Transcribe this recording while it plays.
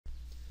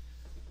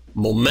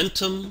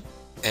momentum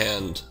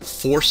and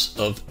force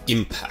of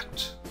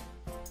impact.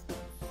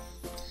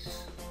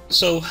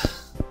 So,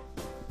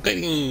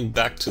 getting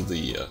back to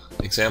the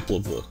example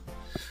of the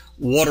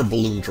water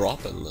balloon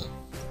drop and the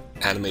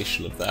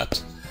animation of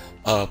that,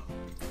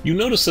 you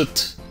notice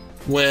that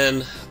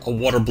when a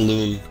water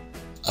balloon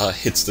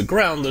hits the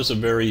ground, there's a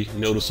very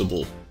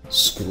noticeable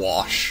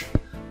squash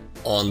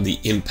on the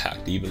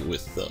impact, even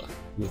with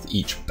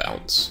each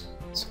bounce.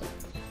 So,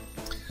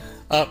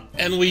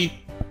 and we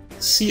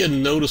see a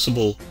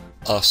noticeable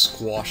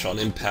squash on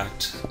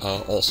impact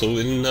also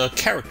in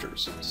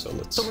characters. So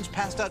let's. Someone's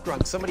passed out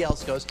drunk. Somebody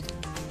else goes,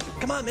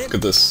 "Come on, man! Look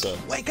at this.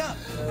 Wake up!"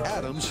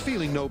 Adam's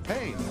feeling no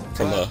pain.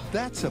 From but a-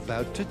 that's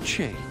about to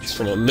change. It's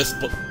from a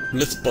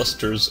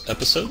Mythbusters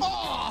episode.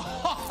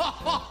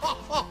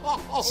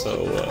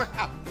 So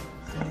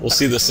we'll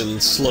see this in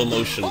slow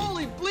motion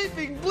Holy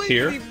bleeping, bleeping,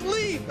 here.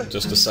 bleep!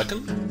 Just a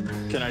second.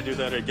 Can I do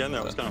that again?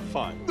 That was kind of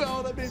fun.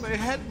 No, that made my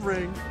head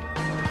ring.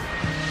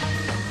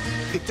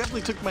 It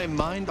definitely took my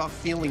mind off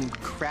feeling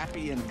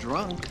crappy and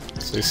drunk.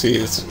 So you see,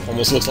 it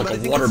almost looks like But I a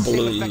think water it's the same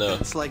balloon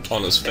effect. It's like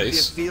on his if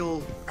face. you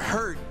feel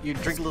hurt, you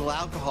drink a little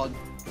alcohol.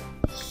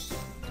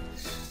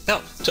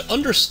 Now, to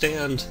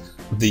understand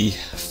the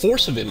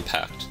force of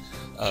impact,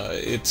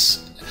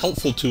 it's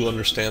helpful to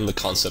understand the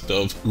concept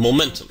of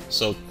momentum.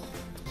 So,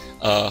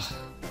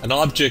 an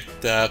object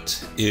that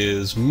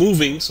is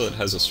moving, so it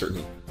has a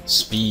certain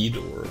speed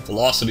or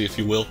velocity, if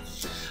you will,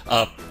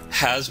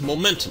 has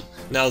momentum.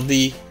 Now,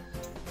 the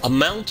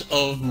amount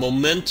of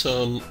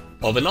momentum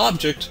of an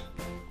object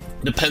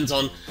depends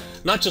on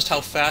not just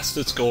how fast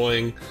it's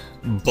going,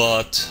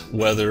 but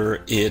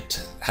whether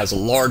it has a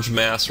large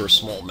mass or a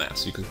small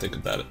mass. You can think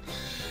of that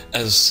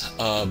as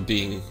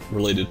being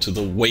related to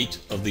the weight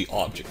of the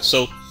object.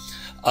 So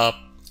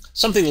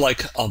something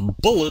like a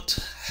bullet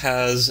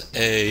has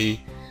a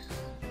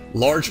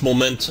large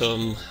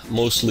momentum,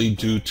 mostly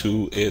due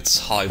to its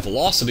high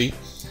velocity,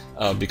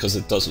 because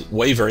it doesn't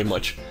weigh very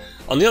much.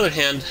 On the other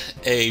hand,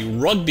 a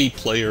rugby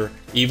player,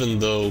 even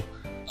though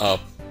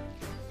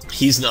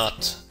he's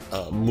not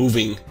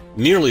moving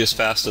nearly as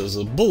fast as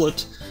a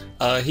bullet,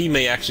 he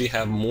may actually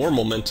have more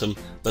momentum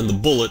than the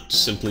bullet,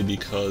 simply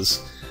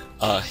because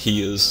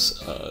he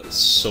is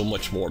so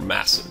much more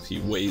massive. He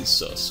weighs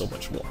so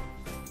much more.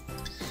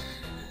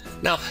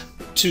 Now,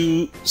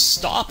 to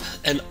stop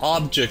an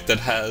object that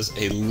has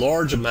a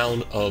large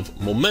amount of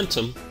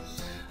momentum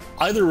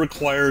either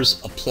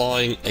requires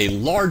applying a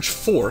large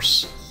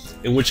force,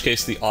 in which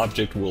case the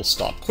object will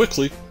stop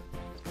quickly,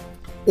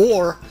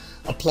 or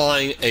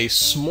applying a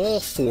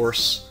small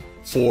force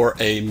for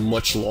a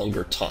much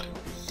longer time.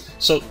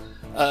 So,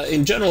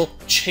 in general,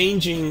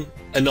 changing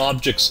an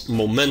object's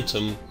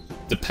momentum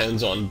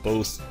depends on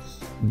both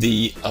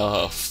the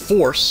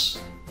force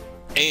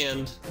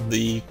and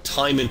the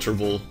time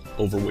interval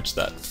over which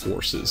that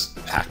force is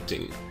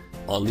acting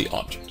on the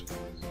object.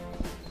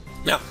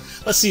 Now,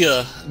 let's see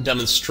a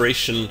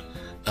demonstration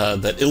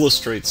that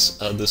illustrates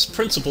this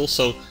principle.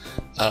 So,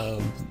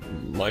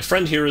 my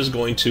friend here is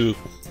going to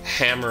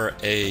hammer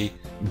a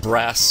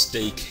brass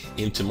stake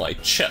into my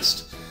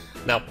chest.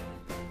 Now,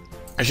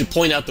 I should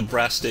point out the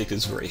brass stake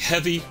is very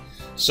heavy,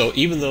 so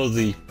even though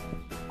the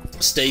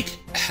stake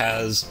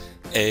has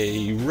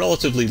a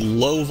relatively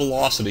low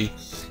velocity,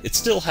 it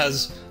still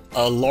has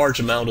a large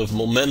amount of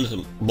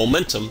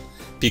momentum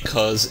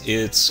because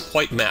it's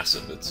quite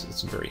massive.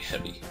 It's very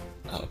heavy,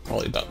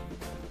 probably about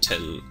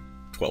 10,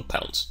 12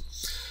 pounds.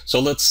 So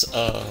let's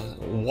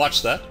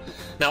watch that.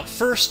 Now,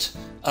 first,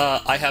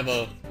 I have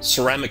a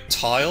ceramic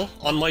tile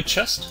on my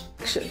chest.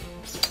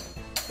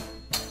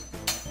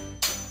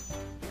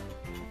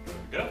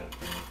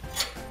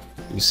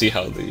 You see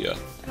how the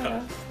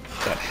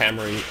that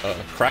hammering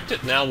cracked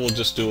it. Now we'll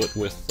just do it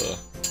with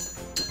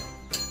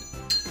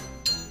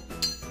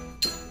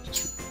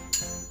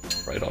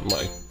just right on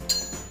my.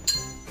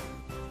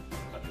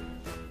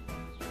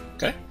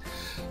 Okay,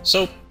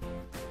 so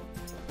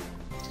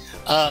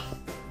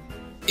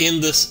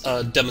in this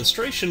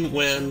demonstration,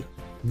 when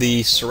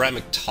the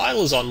ceramic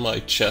tile is on my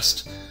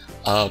chest,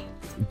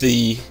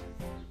 the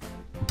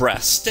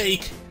brass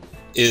stake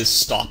is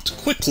stopped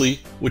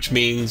quickly, which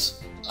means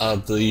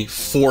the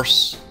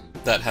force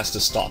that has to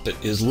stop it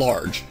is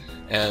large,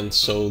 and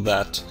so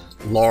that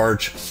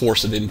large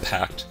force of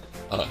impact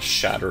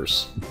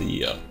shatters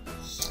the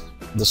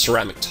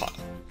ceramic tile.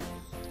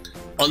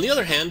 On the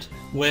other hand,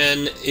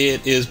 when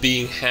it is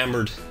being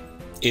hammered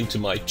into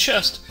my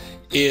chest,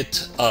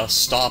 it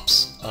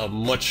stops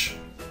much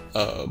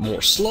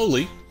more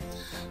slowly,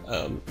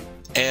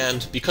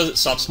 and because it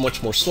stops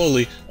much more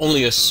slowly,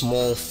 only a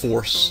small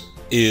force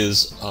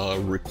is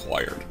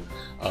required.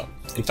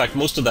 In fact,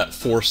 most of that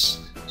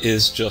force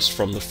is just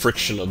from the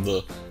friction of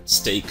the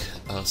stake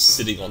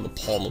sitting on the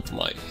palm of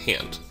my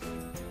hand.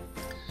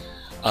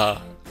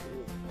 A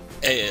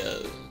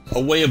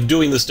way of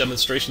doing this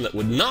demonstration that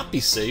would not be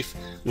safe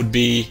would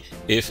be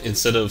if,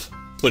 instead of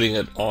putting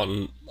it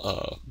on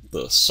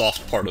the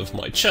soft part of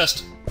my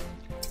chest,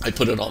 I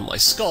put it on my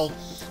skull.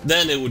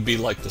 Then it would be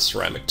like the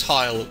ceramic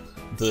tile.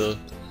 The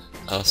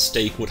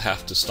stake would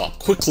have to stop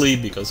quickly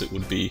because it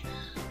would be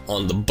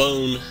on the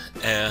bone,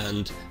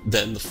 and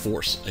then the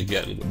force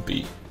again would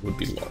be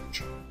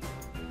large.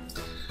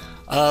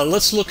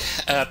 Let's look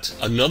at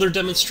another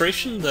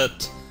demonstration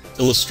that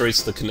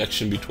illustrates the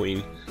connection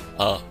between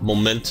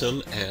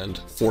momentum and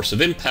force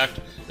of impact,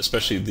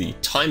 especially the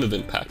time of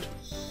impact.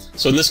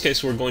 So in this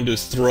case, we're going to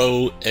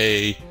throw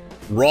a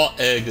raw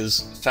egg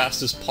as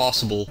fast as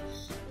possible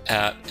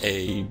at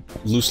a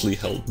loosely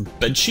held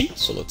bedsheet.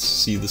 So let's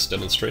see this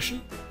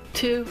demonstration.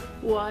 2,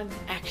 1,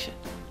 action.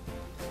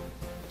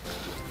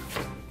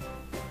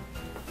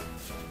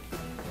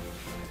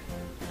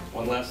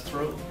 One last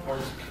throw.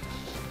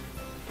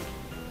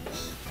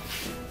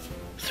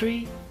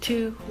 3,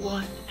 2,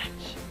 1, action.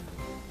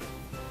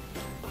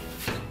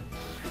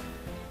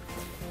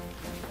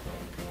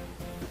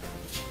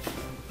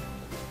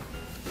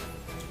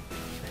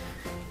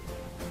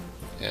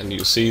 And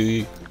you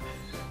see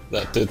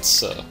that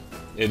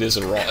it is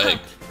a raw egg.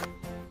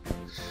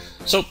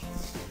 So in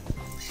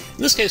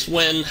this case,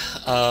 when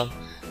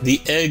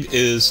the egg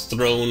is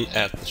thrown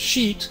at the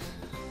sheet,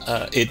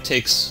 it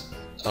takes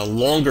a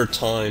longer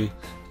time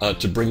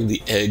to bring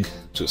the egg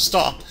to a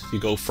stop. If you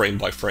go frame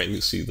by frame,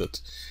 you see that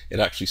it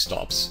actually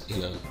stops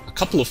in a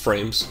couple of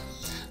frames.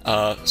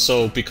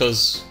 So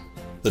because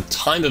the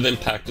time of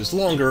impact is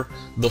longer,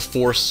 the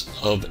force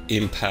of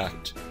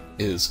impact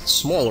is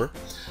smaller.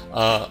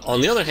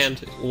 On the other hand,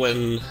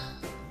 when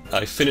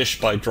I finish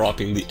by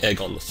dropping the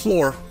egg on the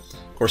floor,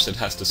 of course it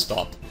has to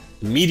stop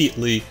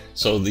immediately,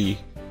 so the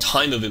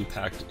time of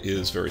impact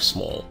is very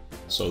small.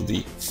 So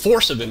the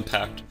force of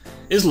impact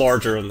is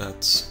larger, and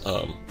that's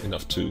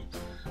enough to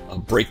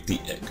break the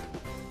egg.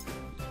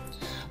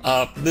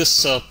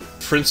 This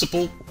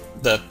principle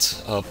that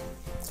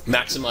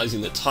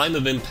maximizing the time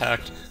of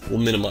impact will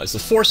minimize the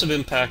force of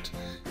impact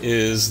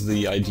is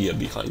the idea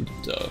behind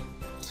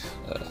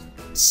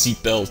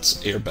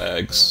seatbelts,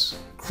 airbags,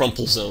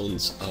 crumple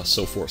zones,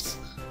 so forth,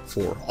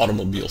 for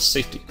automobile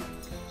safety.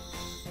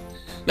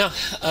 Now,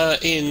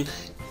 in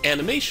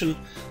animation,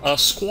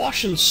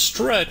 squash and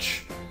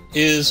stretch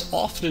is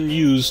often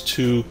used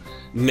to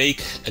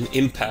make an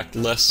impact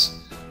less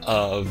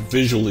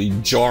visually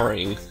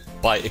jarring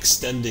by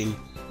extending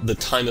the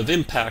time of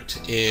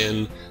impact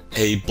in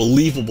a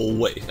believable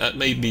way. That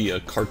may be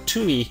a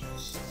cartoony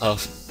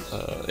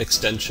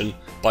extension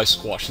by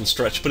squash and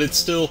stretch, but it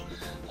still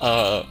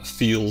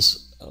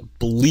feels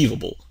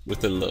believable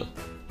within the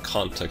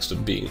context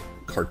of being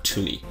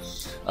cartoony.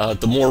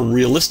 The more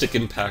realistic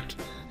impact,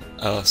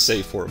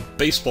 say for a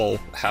baseball,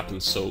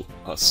 happens so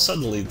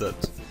suddenly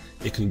that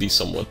it can be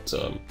somewhat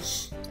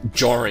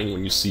jarring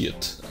when you see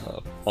it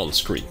on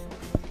screen.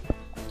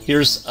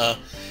 Here's an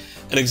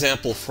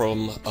example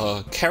from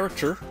a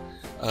character.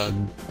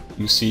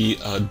 You see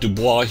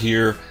Dubois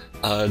here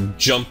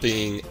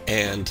jumping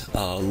and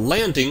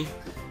landing,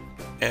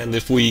 and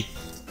if we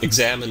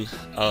examine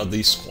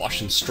the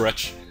squash and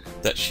stretch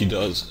that she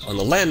does on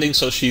the landing,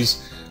 so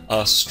she's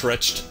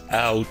stretched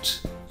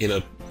out in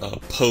a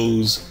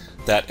pose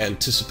that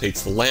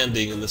anticipates the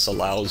landing, and this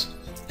allows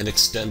an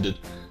extended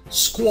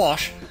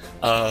squash.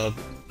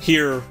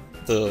 Here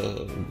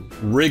the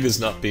rig is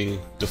not being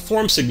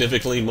deformed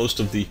significantly, most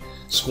of the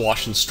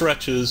squash and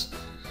stretches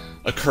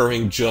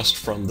occurring just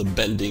from the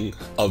bending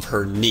of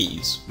her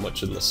knees,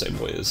 much in the same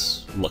way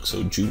as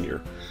Luxo Jr.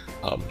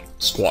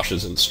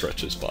 Squashes and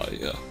stretches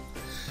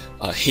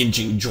by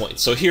hinging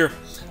joints. So here,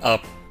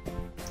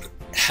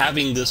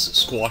 having this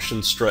squash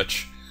and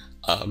stretch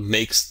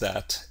makes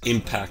that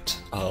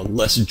impact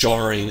less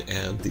jarring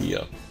and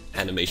the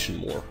animation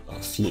more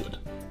fluid.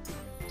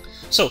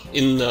 So,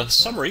 in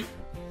summary,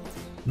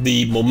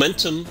 the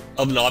momentum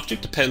of an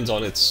object depends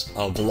on its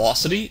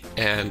velocity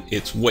and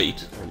its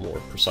weight, or more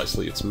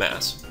precisely, its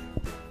mass.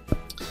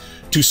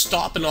 To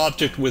stop an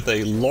object with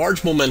a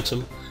large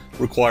momentum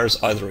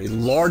requires either a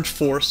large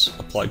force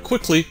applied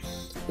quickly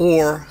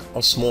or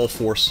a small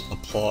force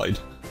applied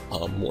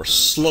more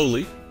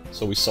slowly.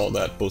 So we saw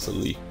that both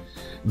in the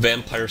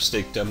vampire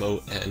stake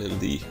demo and in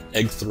the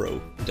egg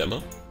throw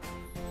demo.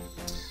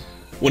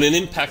 When an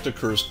impact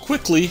occurs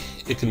quickly,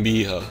 it can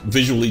be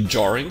visually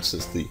jarring,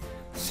 since the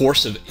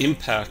force of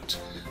impact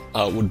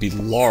would be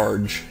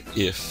large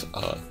if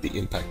the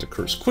impact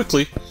occurs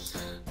quickly.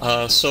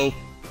 So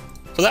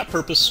for that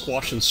purpose,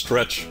 squash and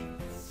stretch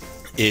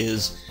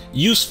is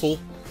useful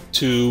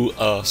to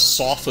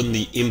soften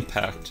the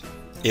impact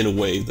in a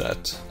way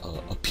that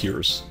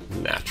appears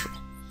natural.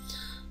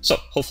 So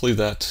hopefully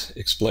that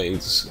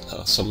explains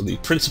some of the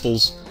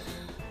principles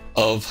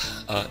of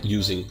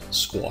using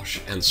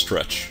squash and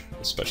stretch,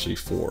 especially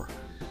for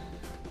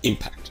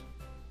impact.